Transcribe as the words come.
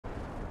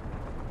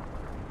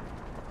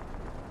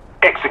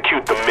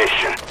Execute the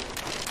mission.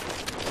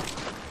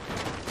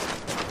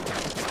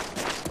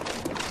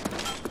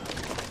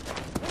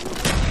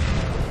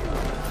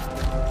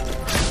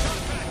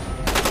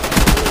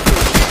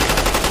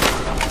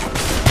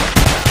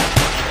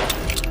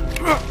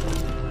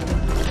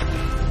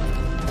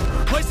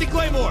 Placing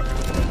Claymore!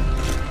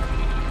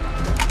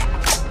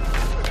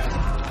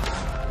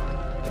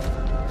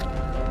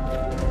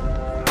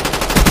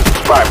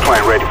 Spy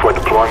plane ready for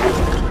deployment.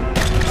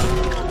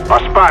 Our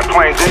spy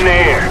plane's in the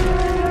air.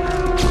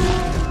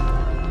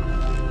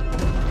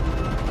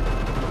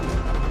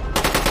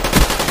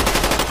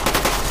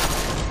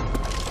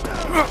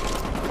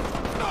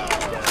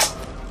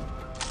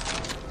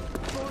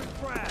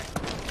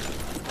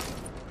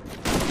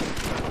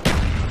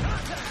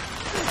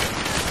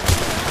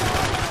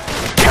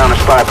 Counter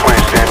spy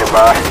plane standing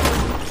by.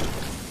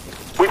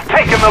 We've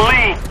taken the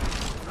lead.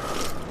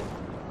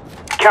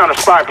 Counter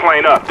spy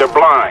plane up. They're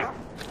blind.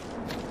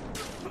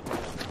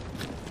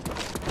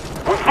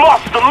 We've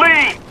lost the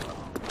lead!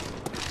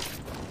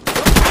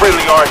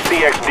 Friendly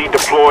RCXD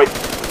deployed.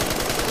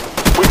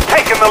 We've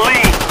taken the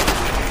lead!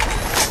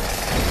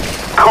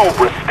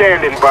 Cobra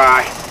standing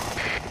by.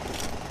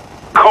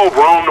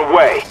 Cobra on the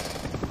way.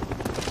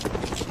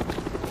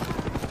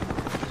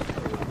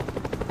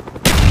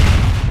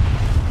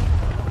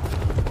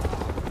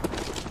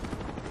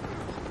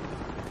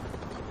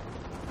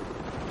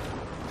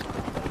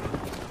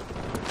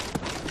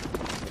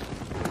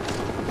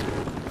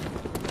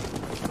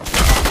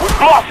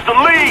 Lost the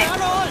lead!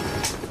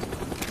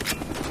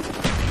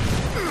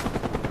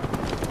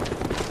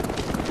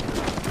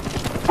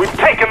 We've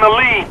taken the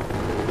lead!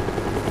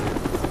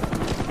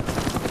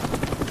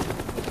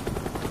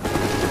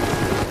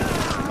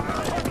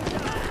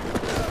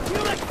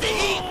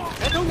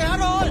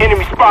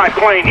 Enemy spy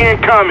plane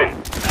incoming!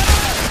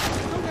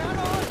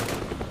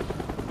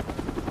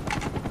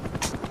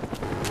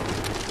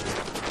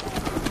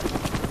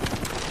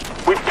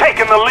 We've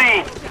taken the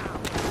lead!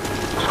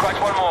 Scratch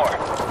one more.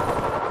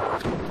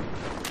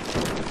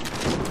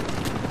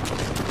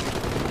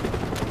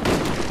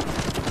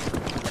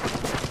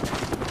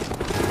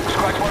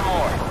 One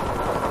more.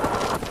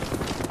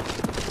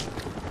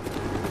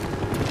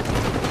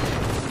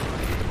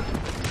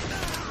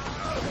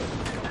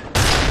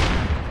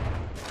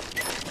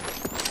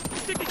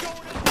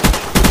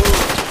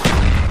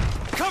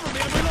 Cover me,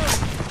 I'm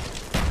reloading.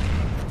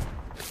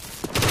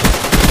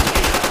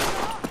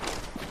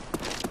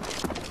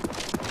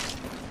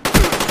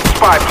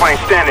 Spy plane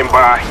standing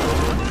by.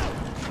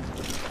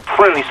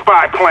 Friendly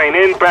spy plane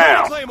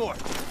inbound. Claymore.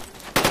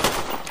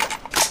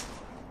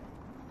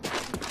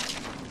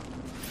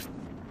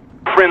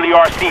 Friendly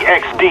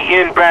RCXD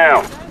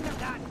inbound.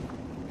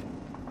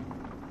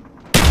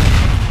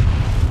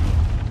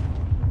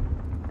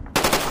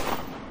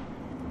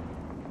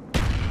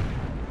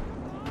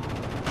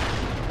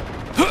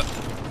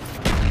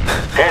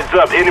 Heads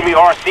up, enemy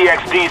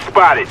RCXD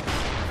spotted.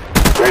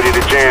 Ready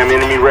to jam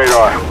enemy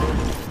radar.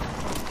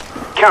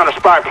 Counter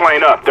spy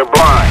plane up, they're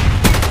blind.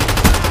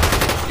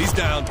 He's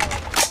down.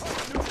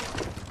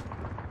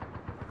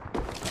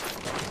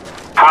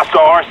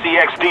 Hostile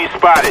RCXD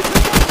spotted.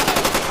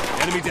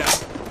 Enemy down.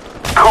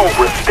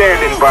 Cobra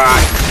standing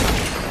by.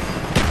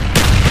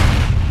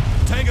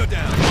 Tango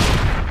down.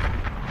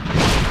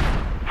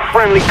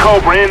 Friendly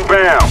Cobra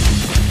inbound.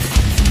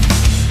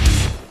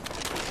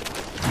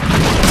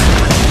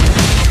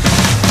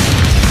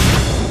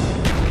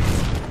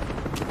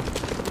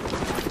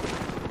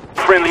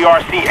 Friendly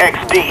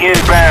RCXD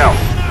inbound.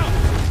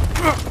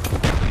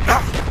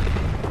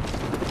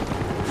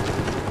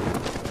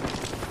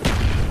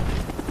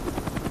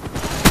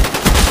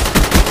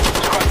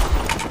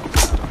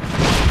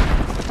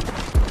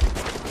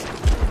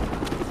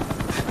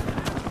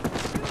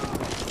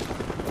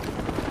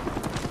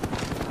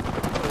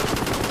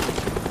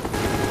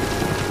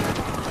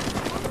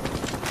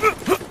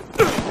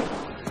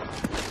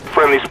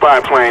 Friendly spy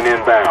plane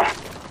inbound.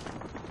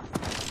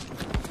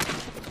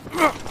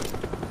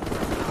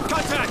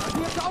 Contact!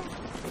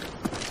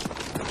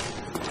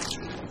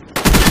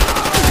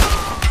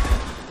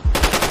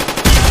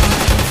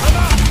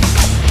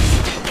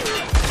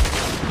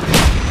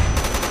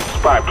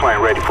 Spy plane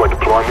ready for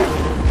deployment.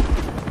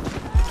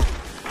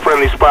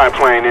 Friendly spy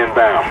plane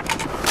inbound.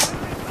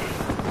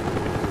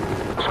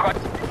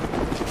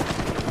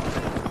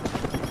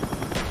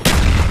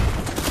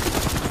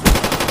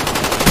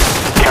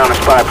 Counter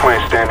spy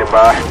plane standing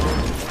by.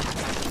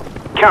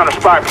 Counter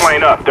spy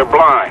plane up, they're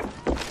blind.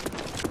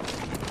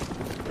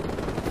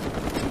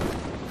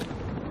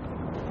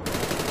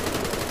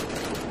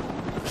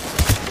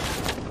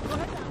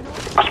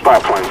 A spy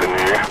plane's in the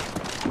air.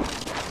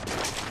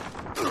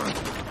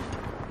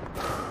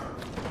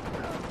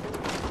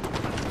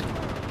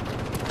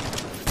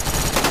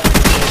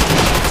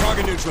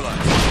 Target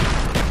neutralized.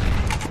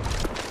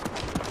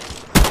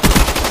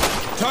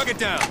 Target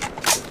down.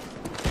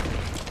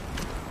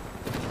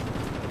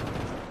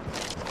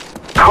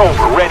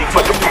 Cobra ready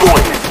for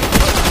deployment.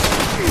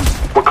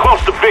 We're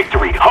close to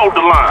victory. Hold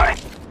the line.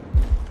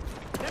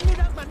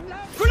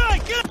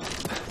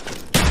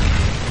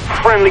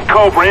 Friendly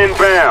Cobra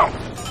inbound.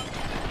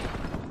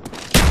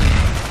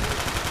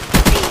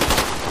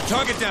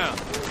 Target down.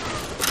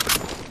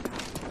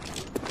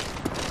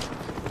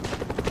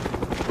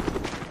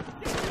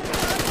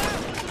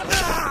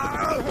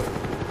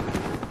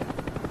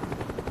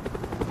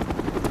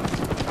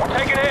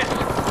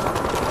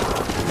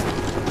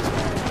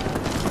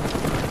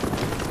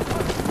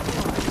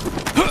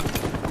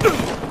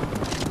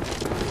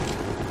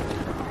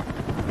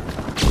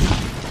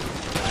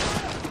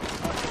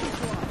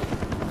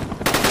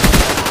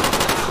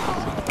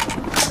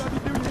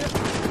 Taking hits.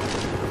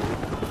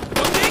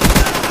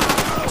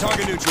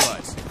 Target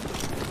neutralized.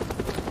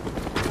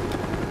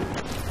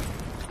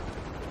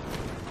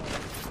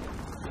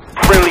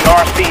 Friendly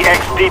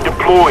RCXD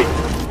deployed.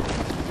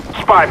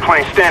 Spy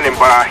plane standing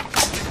by.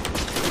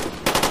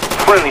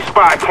 Friendly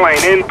spy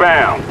plane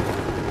inbound.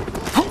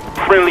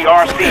 Friendly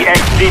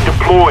RCXD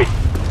deployed.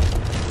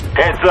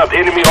 Heads up,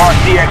 enemy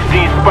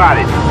RCXD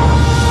spotted.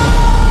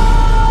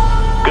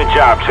 Good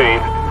job,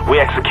 team. We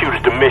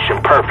executed the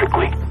mission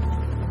perfectly.